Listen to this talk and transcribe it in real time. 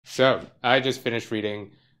So, I just finished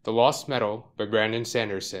reading The Lost Metal by Brandon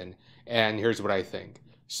Sanderson, and here's what I think.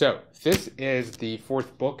 So, this is the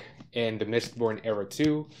fourth book in the Mistborn Era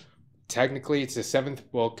 2. Technically, it's the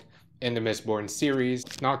seventh book in the Mistborn series,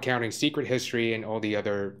 not counting Secret History and all the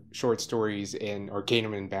other short stories in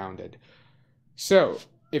Arcanum and Bounded. So,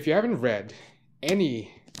 if you haven't read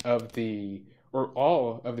any of the or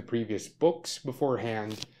all of the previous books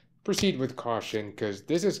beforehand, proceed with caution because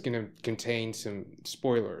this is going to contain some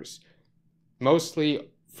spoilers,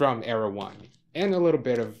 mostly from Era 1 and a little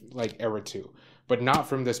bit of like Era 2, but not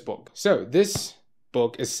from this book. So, this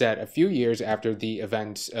book is set a few years after the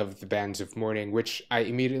events of the Bands of Mourning, which I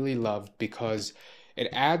immediately loved because it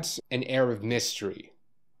adds an air of mystery.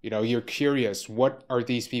 You know, you're curious, what are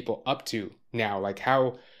these people up to now? Like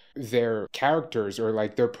how their characters or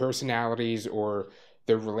like their personalities or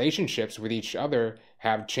their relationships with each other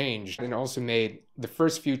have changed, and also made the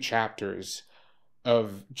first few chapters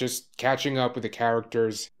of just catching up with the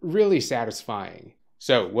characters really satisfying.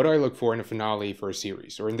 So, what do I look for in a finale for a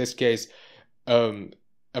series? Or in this case, a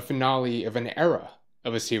finale of an era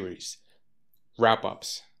of a series.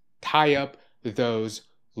 Wrap-ups. Tie up those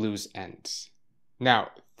loose ends. Now,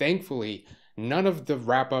 thankfully, none of the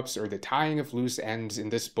wrap-ups or the tying of loose ends in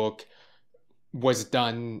this book was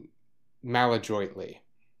done maladroitly.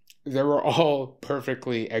 They were all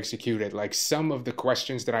perfectly executed. Like some of the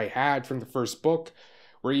questions that I had from the first book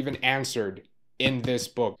were even answered in this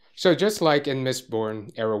book. So just like in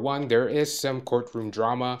Mistborn Era 1, there is some courtroom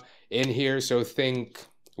drama in here. So think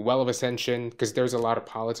Well of Ascension, because there's a lot of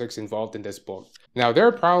politics involved in this book. Now, there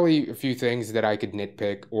are probably a few things that I could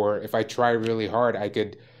nitpick, or if I try really hard, I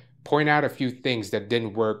could point out a few things that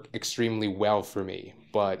didn't work extremely well for me.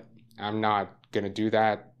 But I'm not going to do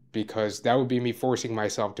that, because that would be me forcing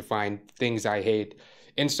myself to find things I hate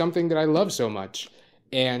in something that I love so much,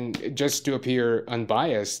 and just to appear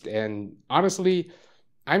unbiased. And honestly,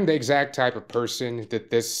 I'm the exact type of person that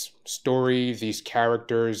this story, these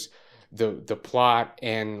characters, the plot,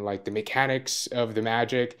 and like the mechanics of the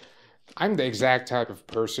magic, I'm the exact type of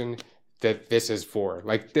person that this is for.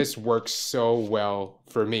 Like, this works so well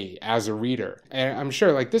for me as a reader. And I'm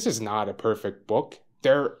sure, like, this is not a perfect book.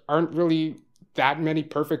 There aren't really that many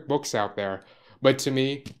perfect books out there. But to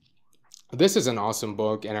me, this is an awesome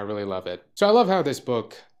book and I really love it. So I love how this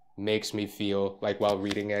book makes me feel like while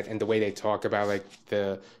reading it, and the way they talk about like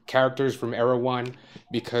the characters from Era 1,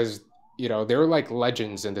 because you know, they're like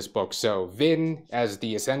legends in this book. So Vin as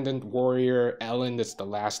the Ascendant Warrior, Ellen as the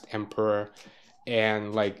Last Emperor,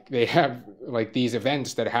 and like they have like these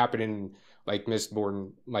events that happen in like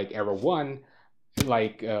Mistborn, like Era 1,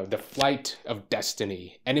 like the flight of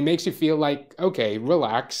destiny, and it makes you feel like, okay,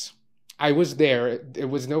 relax, I was there. It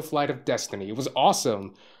was no flight of destiny. It was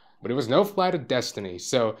awesome, but it was no flight of destiny.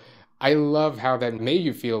 So I love how that made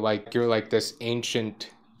you feel like you're like this ancient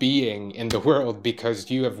being in the world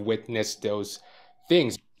because you have witnessed those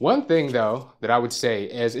things. One thing though that I would say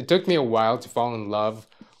is it took me a while to fall in love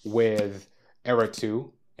with Era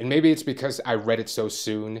 2, and maybe it's because I read it so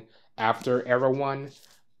soon after Era 1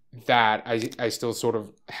 that I still sort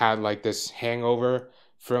of had like this hangover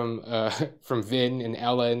from from Vin and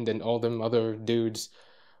Ellen and all them other dudes.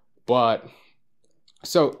 But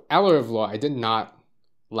so Alloy of Law, I did not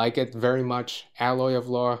like it very much. Alloy of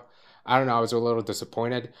Law, I don't know, I was a little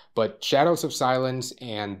disappointed. But Shadows of Silence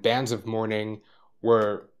and Bands of Mourning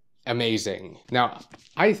were amazing. Now,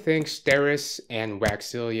 I think Steris and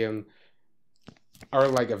Waxilium are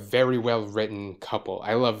like a very well written couple.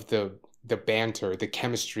 I love the banter, the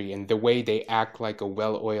chemistry, and the way they act like a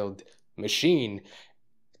well-oiled machine,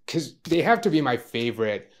 because they have to be my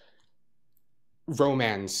favorite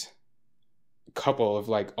romance couple of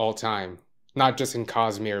like all time, not just in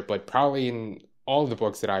Cosmere, but probably in all the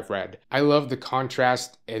books that I've read. I love the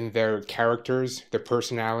contrast in their characters, their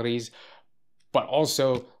personalities, but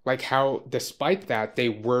also like how despite that they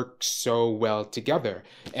work so well together,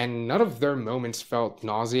 and none of their moments felt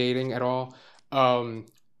nauseating at all.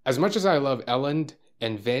 As much as I love Ellen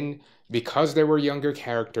and Vin, because they were younger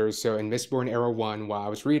characters, so in Mistborn Era 1, while I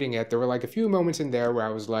was reading it, there were like a few moments in there where I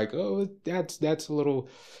was like, oh, that's a little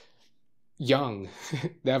young.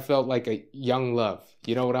 That felt like a young love.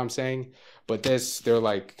 You know what I'm saying? But this, they're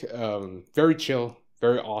like very chill,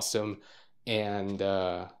 very awesome, and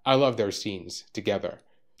I love their scenes together.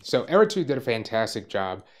 So Era 2 did a fantastic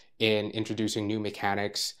job in introducing new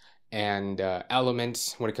mechanics and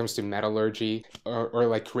elements when it comes to metallurgy, or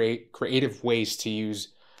like creative ways to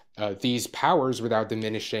use these powers without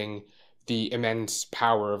diminishing the immense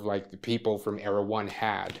power of like the people from Era 1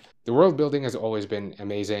 had. The world building has always been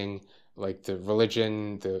amazing, like the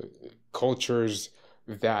religion, the cultures,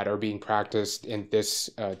 that are being practiced in this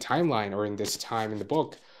timeline or in this time in the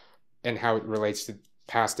book, and how it relates to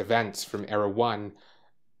past events from Era 1,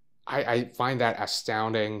 I find that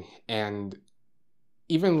astounding. And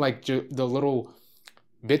even like the little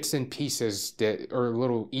bits and pieces that or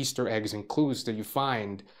little Easter eggs and clues that you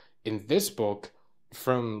find in this book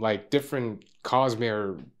from like different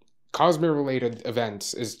Cosmere related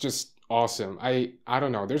events is just awesome. I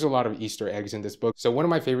don't know. There's a lot of Easter eggs in this book. So one of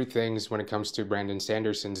my favorite things when it comes to Brandon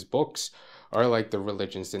Sanderson's books are like the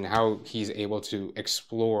religions and how he's able to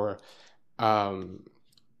explore um,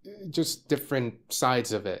 just different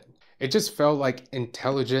sides of it. It just felt like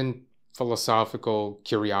intelligent philosophical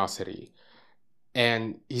curiosity.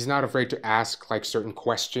 And he's not afraid to ask like certain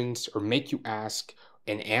questions or make you ask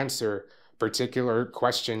and answer particular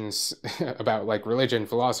questions about like religion,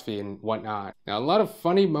 philosophy, and whatnot. Now, a lot of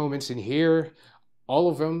funny moments in here, all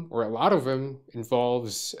of them, or a lot of them,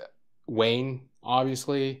 involves Wayne,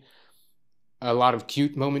 obviously. A lot of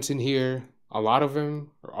cute moments in here. A lot of them,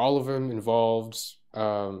 or all of them, involves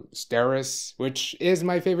Steris, which is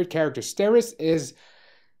my favorite character. Steris is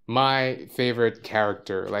my favorite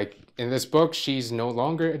character. Like in this book, she's no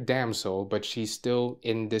longer a damsel, but she's still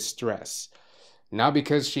in distress. Not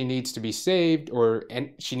because she needs to be saved or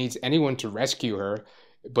she needs anyone to rescue her,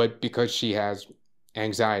 but because she has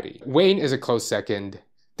anxiety. Wayne is a close second.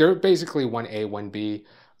 They're basically 1A, 1B.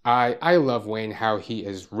 I love Wayne, how he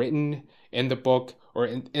is written in the book or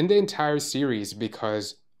in the entire series,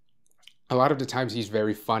 because a lot of the times he's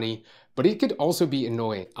very funny, but he could also be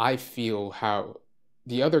annoying. I feel how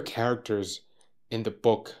the other characters in the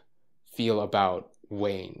book feel about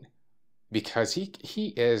Wayne, because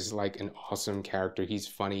he is like an awesome character. He's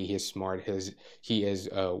funny, he's smart, he is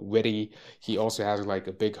witty. He also has like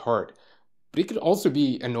a big heart, but he could also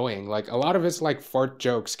be annoying. Like a lot of his like fart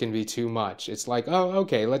jokes can be too much. It's like, oh,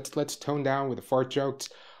 okay, let's tone down with the fart jokes.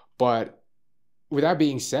 But with that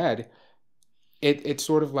being said, it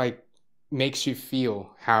sort of like makes you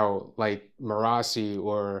feel how like Marasi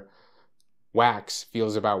or Wax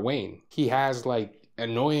feels about Wayne. He has like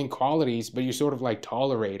annoying qualities, but you sort of like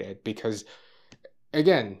tolerate it because,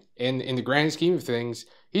 again, in the grand scheme of things,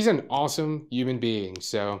 he's an awesome human being.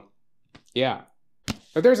 So yeah,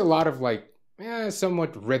 but there's a lot of like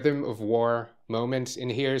somewhat rhythm of war moments in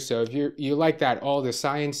here. So if you like that, all the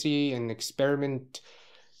sciency and experiment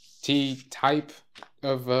type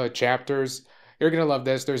of chapters, you're gonna love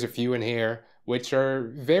this. There's a few in here which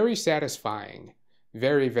are very satisfying,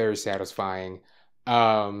 very, very satisfying.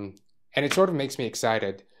 And it sort of makes me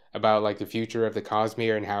excited about like the future of the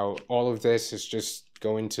Cosmere and how all of this is just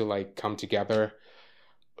going to like come together.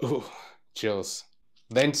 Ooh, chills.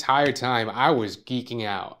 The entire time I was geeking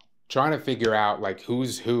out, trying to figure out like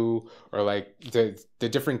who's who, or like the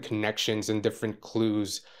different connections and different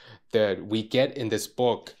clues that we get in this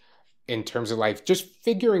book in terms of like just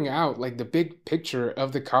figuring out like the big picture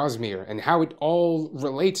of the Cosmere and how it all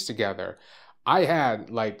relates together. I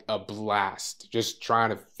had like a blast just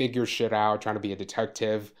trying to figure shit out, trying to be a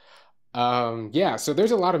detective. Yeah, so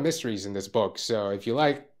there's a lot of mysteries in this book. So if you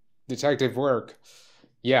like detective work,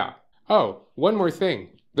 yeah. Oh, one more thing.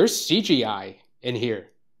 There's CGI in here.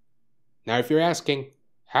 Now, if you're asking,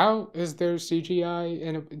 how is there CGI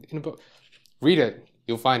in a book? Read it.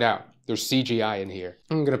 You'll find out. There's CGI in here.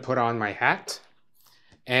 I'm going to put on my hat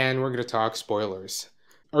and we're going to talk spoilers.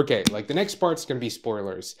 Okay, like the next part's going to be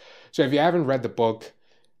spoilers. So if you haven't read the book,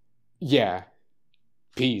 yeah,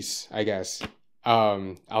 peace, I guess.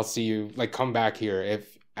 I'll see you, like, come back here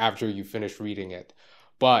if after you finish reading it.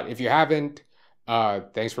 But if you haven't,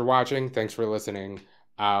 thanks for watching. Thanks for listening.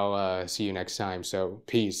 I'll see you next time. So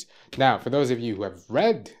peace. Now, for those of you who have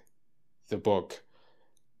read the book,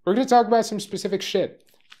 we're going to talk about some specific shit.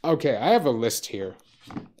 Okay, I have a list here.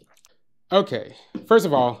 Okay, first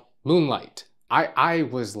of all, Moonlight. I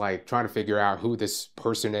was like trying to figure out who this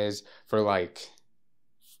person is for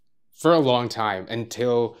a long time,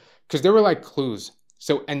 until, because there were like clues.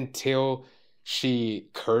 So until she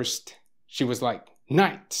cursed, she was like,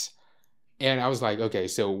 night. And I was like, okay,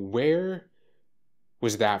 so where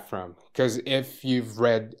was that from? Because if you've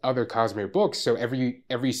read other Cosmere books, so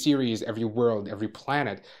every series, every world, every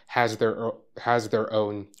planet has their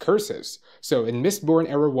own curses. So in Mistborn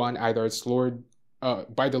Era 1, either it's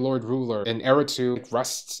by the Lord Ruler. In Era 2,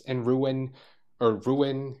 rusts and ruin, or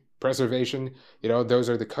ruin, preservation. You know, those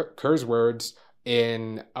are the curse words.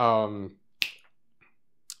 In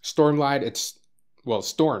Stormlight, it's, well,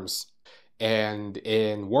 storms. And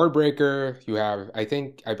in Warbreaker, you have, I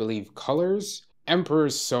believe, colors.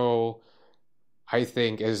 Emperor's Soul, I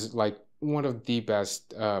think, is like one of the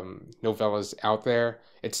best novellas out there.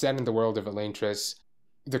 It's set in the world of Elantris.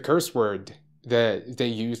 The curse word that they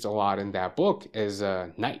used a lot in that book is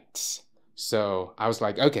knights. So I was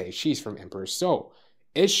like, okay, she's from Emperor's Soul.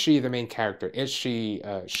 Is she the main character? Is she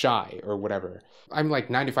shy or whatever? I'm like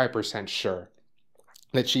 95% sure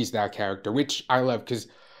that she's that character, which I love because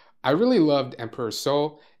I really loved Emperor's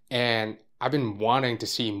Soul, and I've been wanting to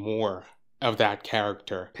see more of that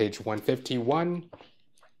character. Page 151.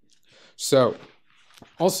 So,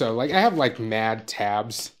 also, like, I have like mad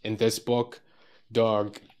tabs in this book.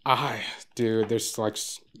 Dog, I, dude, there's like,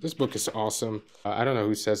 this book is awesome. I don't know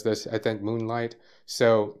who says this. I think Moonlight.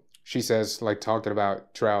 So, she says, like, talking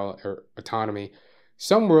about trial or autonomy.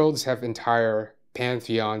 Some worlds have entire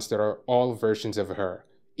pantheons that are all versions of her,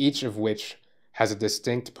 each of which has a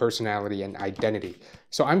distinct personality and identity.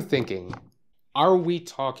 So I'm thinking, are we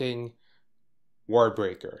talking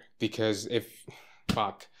Warbreaker? Because if,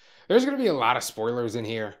 fuck, there's going to be a lot of spoilers in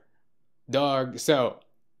here. Dog. So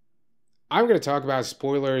I'm going to talk about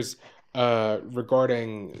spoilers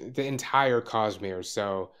regarding the entire Cosmere.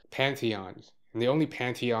 So Pantheon. And the only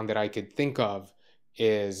Pantheon that I could think of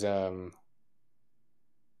is, again,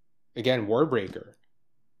 Warbreaker.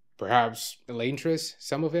 Perhaps Elantris,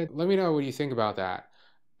 some of it. Let me know what you think about that.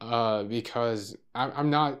 Because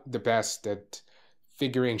I'm not the best at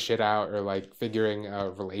figuring shit out or like figuring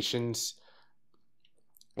relations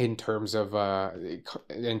in terms of the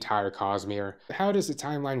entire Cosmere. How does the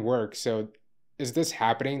timeline work? So is this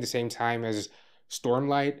happening the same time as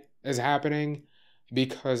Stormlight is happening?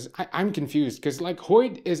 Because I'm confused because like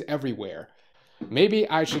Hoyd is everywhere. Maybe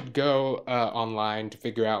I should go online to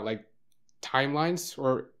figure out like timelines,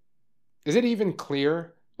 or is it even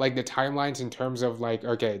clear like the timelines in terms of like,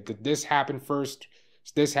 okay, did this happen first?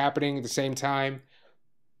 Is this happening at the same time?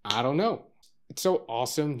 I don't know. It's so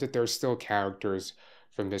awesome that there's still characters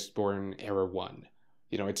from Mistborn Era 1.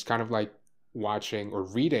 You know, it's kind of like watching or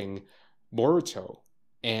reading Boruto,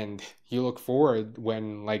 and you look forward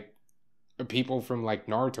when like people from like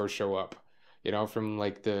Naruto show up, you know, from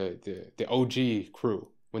like the OG crew.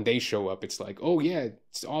 When they show up, it's like, oh yeah,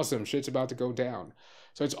 it's awesome. Shit's about to go down.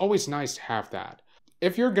 So it's always nice to have that.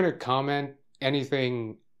 If you're gonna comment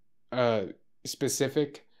anything uh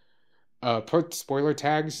specific, put spoiler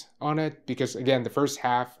tags on it, because again, the first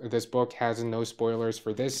half of this book has no spoilers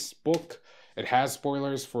for this book. It has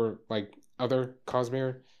spoilers for like other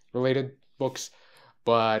Cosmere related books,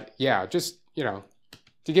 but yeah, just you know,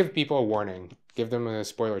 to give people a warning, give them a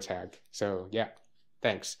spoiler tag. So yeah,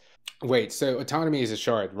 thanks. Wait, so autonomy is a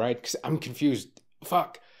shard, right? Because I'm confused.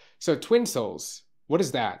 Fuck. So twin souls, what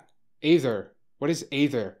is that? Aether. What is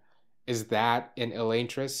Aether? Is that in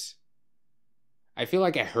Elantris? I feel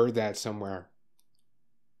like I heard that somewhere.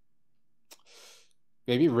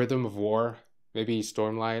 Maybe Rhythm of War. Maybe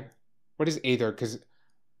Stormlight. What is Aether? Because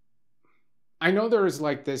I know there is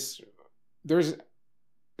like this. There's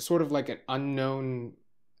sort of like an unknown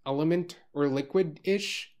element or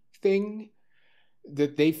liquid-ish thing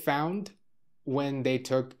that they found when they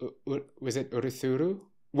took, was it Uruthuru?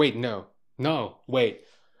 Wait, no, wait.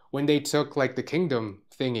 When they took like the kingdom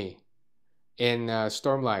thingy in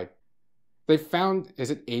Stormlight, they found,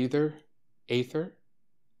 is it Aether?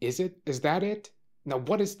 Is that it? Now,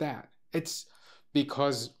 what is that? It's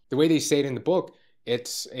because the way they say it in the book,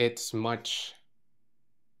 it's much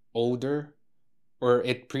older, or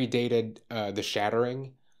it predated the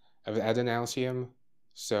shattering of Adonalsium.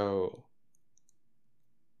 So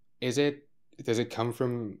does it come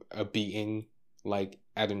from a being like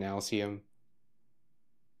Adonalsium?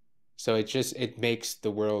 So it makes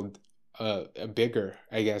the world bigger,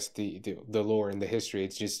 I guess, the lore and the history. It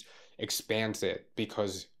just expands it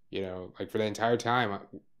because, you know, like for the entire time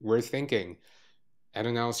we're thinking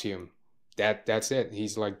Adonalsium, that's it.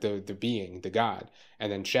 He's like the being, the god.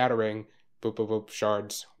 And then shattering, boop boop boop,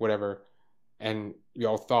 shards, whatever. And we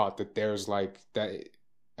all thought that there's like that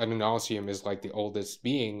Adonalsium is like the oldest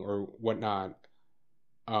being or whatnot.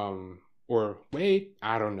 Or wait,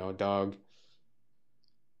 I don't know, dog.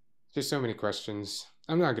 Just so many questions.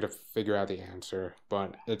 I'm not gonna figure out the answer,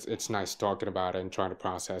 but it's nice talking about it and trying to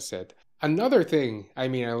process it. Another thing, I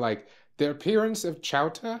mean, I like the appearance of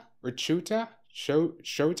Chauta or Chuta,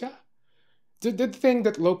 Shota, the thing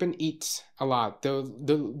that Lopen eats a lot, the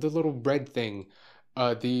little bread thing,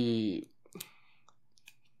 the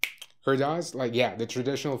Herdas, like yeah, the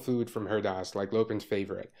traditional food from Herdas, like Lopen's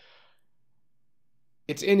favorite.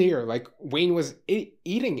 It's in here. Like Wayne was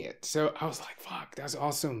eating it, so I was like, "Fuck, that's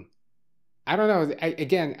awesome." I don't know.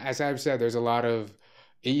 Again, as I've said, there's a lot of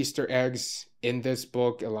Easter eggs in this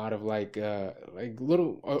book. A lot of like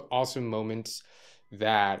little awesome moments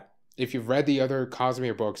that if you've read the other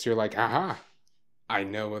Cosmere books, you're like, "Aha, I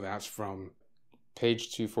know where that's from."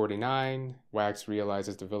 Page 249. Wax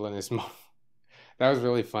realizes the villainous That was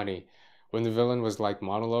really funny. When the villain was like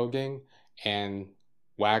monologuing and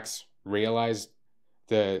Wax realized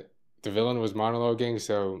the the villain was monologuing,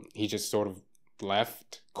 so he just sort of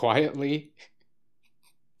left quietly.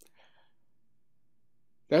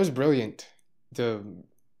 That was brilliant. The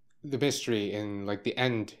the mystery in like the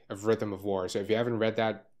end of Rhythm of War. So if you haven't read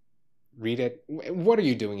that, read it. What are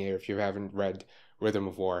you doing here if you haven't read Rhythm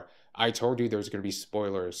of War? I told you there's going to be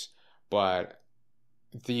spoilers, but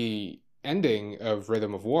the ending of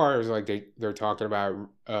Rhythm of War is like they're talking about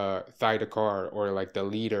Thydakar, or like the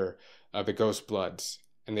leader of the Ghost Bloods,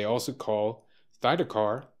 and they also call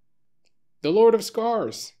Thydakar the Lord of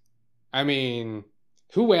Scars. I mean,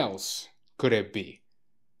 who else could it be?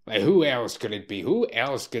 Like, who else could it be? Who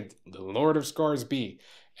else could the Lord of Scars be?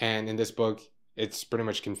 And in this book, it's pretty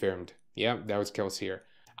much confirmed. Yeah, that was Kelsier.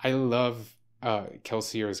 I love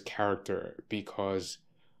Kelsier's character because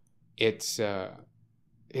it's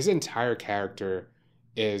his entire character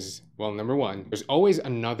is, well, number one, there's always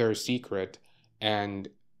another secret, and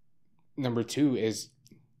number two is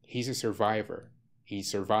he's a survivor. He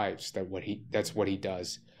survives. That's what he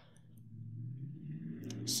does.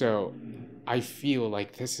 So I feel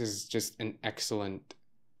like this is just an excellent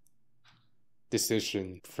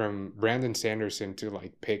decision from Brandon Sanderson to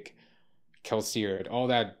like pick Kelsier and all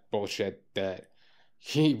that bullshit that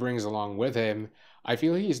he brings along with him. I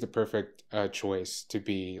feel he's the perfect choice to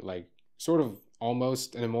be like sort of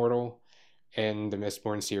almost an immortal in the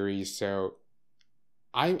Mistborn series. So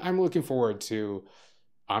I'm looking forward to,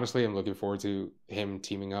 honestly, I'm looking forward to him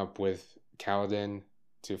teaming up with Kaladin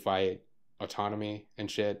to fight autonomy and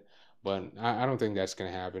shit. But I don't think that's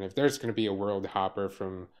gonna happen. If there's gonna be a world hopper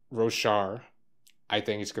from Roshar, I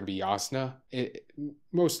think it's gonna be Yasna.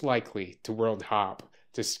 Most likely to world hop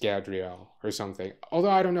to Scadrial or something. Although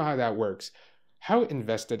I don't know how that works. How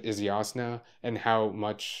invested is Yasna and how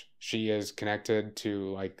much she is connected to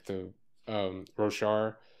like the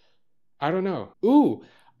Roshar? I don't know. Ooh,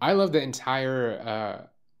 I love the entire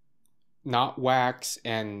not Wax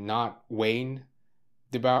and not Wayne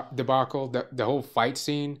debacle, the whole fight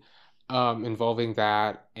scene involving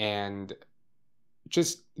that, and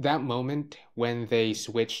just that moment when they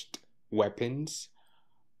switched weapons.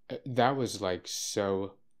 That was like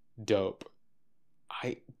so dope.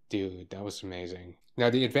 I Dude, that was amazing. Now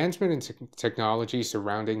the advancement in technology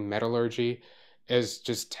surrounding metallurgy is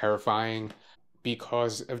just terrifying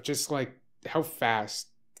because of just like how fast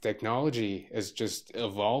technology is just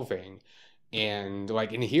evolving. And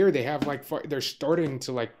like in here they have like they're starting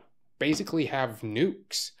to like basically have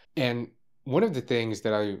nukes. And one of the things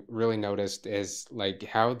that I really noticed is like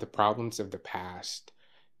how the problems of the past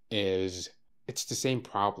is, it's the same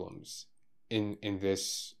problems in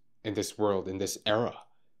this world, in this era.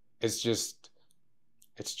 It's just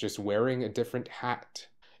it's just wearing a different hat.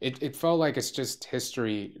 It felt like it's just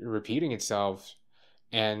history repeating itself,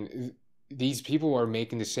 and these people are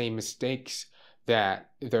making the same mistakes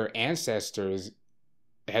that their ancestors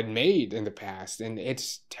had made in the past, and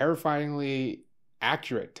it's terrifyingly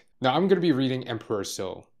accurate. Now I'm going to be reading Emperor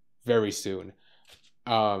Soul very soon.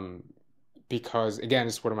 Um because again,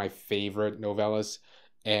 it's one of my favorite novellas,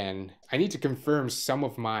 and I need to confirm some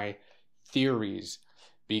of my theories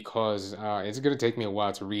because it's going to take me a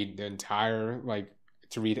while to read the entire, like,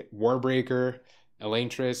 to read Warbreaker,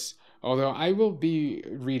 Elantris, although I will be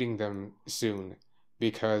reading them soon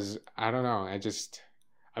because I don't know,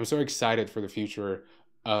 I'm so excited for the future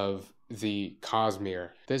of the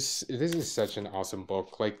Cosmere. This is such an awesome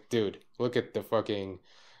book. Like, dude, look at the fucking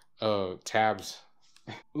tabs.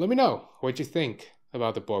 Let me know what you think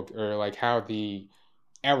about the book, or like how the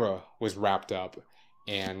era was wrapped up,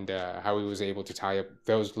 and how he was able to tie up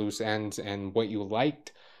those loose ends, and what you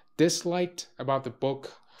liked, disliked about the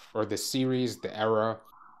book or the series, the era.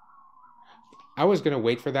 I was gonna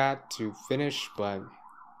wait for that to finish, but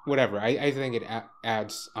whatever. I think it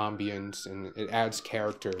adds ambience and it adds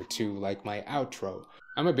character to like my outro.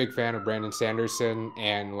 I'm a big fan of Brandon Sanderson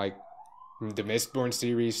and like the Mistborn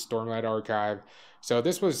series, Stormlight Archive. So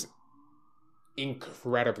this was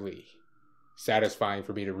incredibly satisfying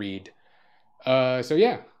for me to read. So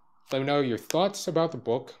yeah, let me know your thoughts about the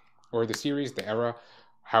book or the series, the era,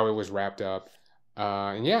 how it was wrapped up.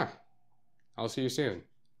 And yeah, I'll see you soon.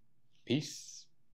 Peace.